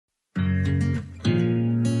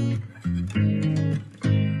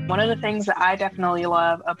One of the things that I definitely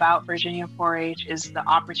love about Virginia 4-H is the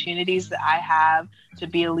opportunities that I have to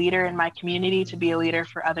be a leader in my community, to be a leader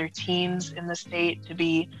for other teens in the state, to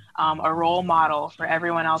be a role model for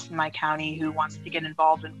everyone else in my county who wants to get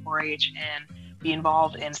involved in 4-H and be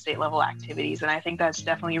involved in state level activities. And I think that's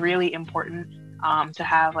definitely really important to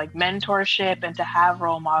have like mentorship and to have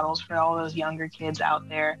role models for all those younger kids out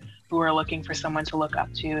there who are looking for someone to look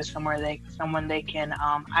up to, someone they can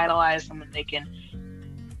idolize, someone they can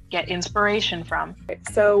get inspiration from.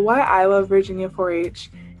 So why I love Virginia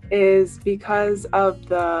 4-H is because of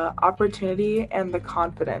the opportunity and the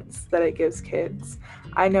confidence that it gives kids.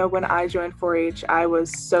 I know when I joined 4-H, I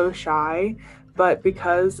was so shy, but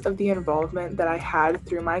because of the involvement that I had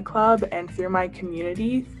through my club and through my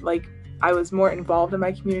community, like I was more involved in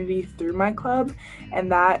my community through my club,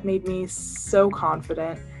 and that made me so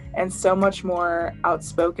confident and so much more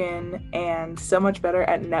outspoken and so much better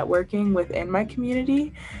at networking within my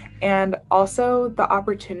community. And also the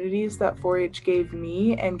opportunities that 4-H gave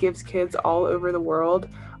me and gives kids all over the world,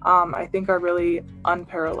 I think are really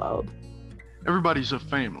unparalleled. Everybody's a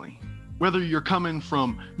family. Whether you're coming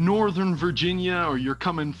from Northern Virginia or you're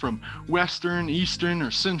coming from Western, Eastern,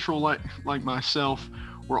 or Central like myself,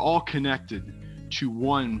 we're all connected to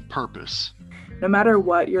one purpose. No matter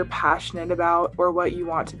what you're passionate about or what you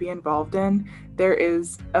want to be involved in, there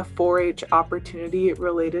is a 4-H opportunity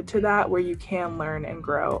related to that where you can learn and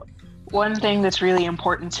grow. One thing that's really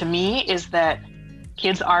important to me is that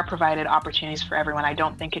kids are provided opportunities for everyone. I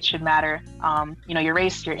don't think it should matter, your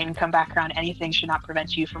race, your income background, anything should not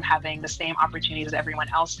prevent you from having the same opportunities as everyone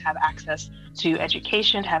else to have access to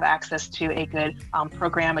education, to have access to a good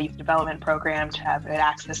program, a youth development program, to have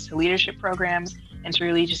access to leadership programs, and to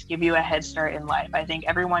really just give you a head start in life. I think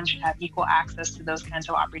everyone should have equal access to those kinds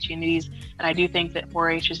of opportunities. And I do think that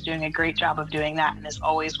 4-H is doing a great job of doing that and is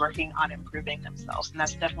always working on improving themselves. And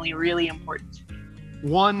that's definitely really important to me.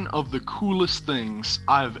 One of the coolest things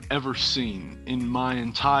I've ever seen in my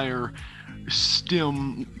entire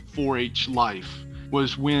STEM 4-H life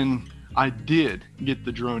was when I did get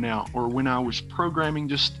the drone out, or when I was programming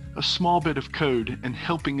just a small bit of code and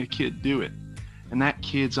helping a kid do it. And that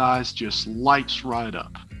kid's eyes just lights right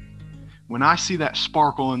up. When I see that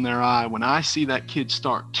sparkle in their eye, when I see that kid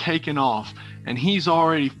start taking off, and he's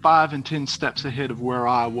already 5 and 10 steps ahead of where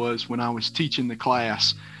I was when I was teaching the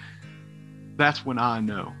class, that's when I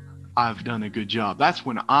know I've done a good job. That's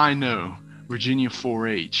when I know Virginia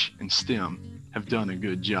 4-H and STEM have done a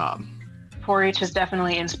good job. 4-H has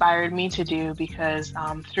definitely inspired me to do, because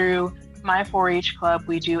through my 4-H club,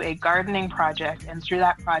 we do a gardening project. And through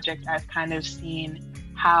that project, I've kind of seen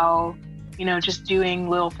how, just doing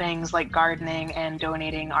little things like gardening and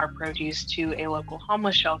donating our produce to a local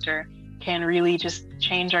homeless shelter can really just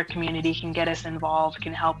change our community, can get us involved,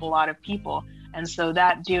 can help a lot of people. And so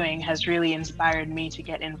that doing has really inspired me to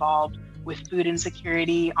get involved with food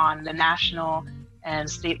insecurity on the national and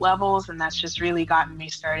state levels, and that's just really gotten me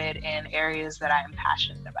started in areas that I am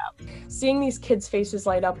passionate about. Seeing these kids' faces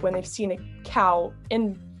light up when they've seen a cow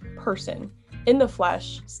in person, in the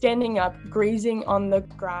flesh, standing up, grazing on the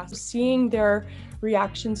grass, seeing their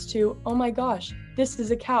reactions to, oh my gosh, this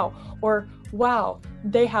is a cow, or wow,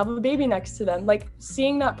 they have a baby next to them. Like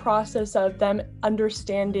seeing that process of them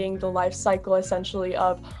understanding the life cycle essentially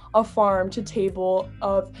of a farm to table,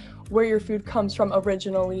 of where your food comes from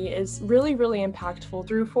originally, is really, really impactful.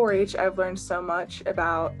 Through 4-H, I've learned so much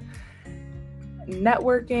about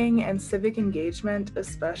networking and civic engagement,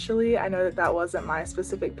 especially. I know that wasn't my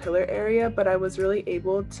specific pillar area, but I was really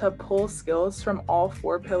able to pull skills from all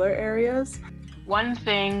 4 pillar areas. One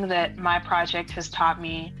thing that my project has taught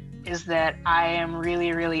me is that I am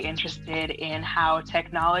really, really interested in how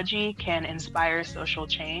technology can inspire social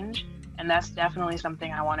change. And that's definitely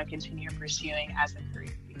something I want to continue pursuing as a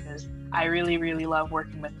career, because I really, really love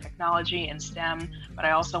working with technology and STEM, but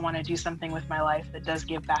I also want to do something with my life that does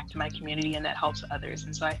give back to my community and that helps others.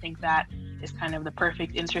 And so I think that is kind of the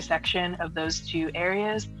perfect intersection of those 2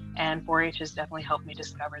 areas. And 4-H has definitely helped me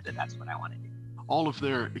discover that that's what I want to do. All of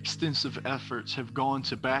their extensive efforts have gone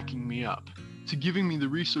to backing me up, to giving me the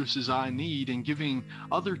resources I need, and giving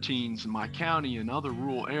other teens in my county and other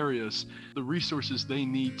rural areas the resources they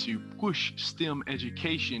need to push STEM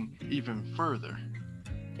education even further.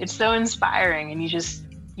 It's so inspiring, and you just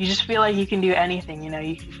feel like you can do anything.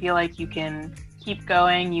 You feel like you can keep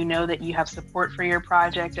going. You know that you have support for your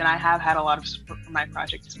project, and I have had a lot of support for my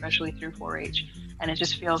project, especially through 4-H. And it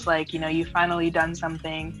just feels like, you've finally done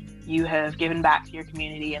something, you have given back to your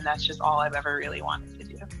community, and that's just all I've ever really wanted to do.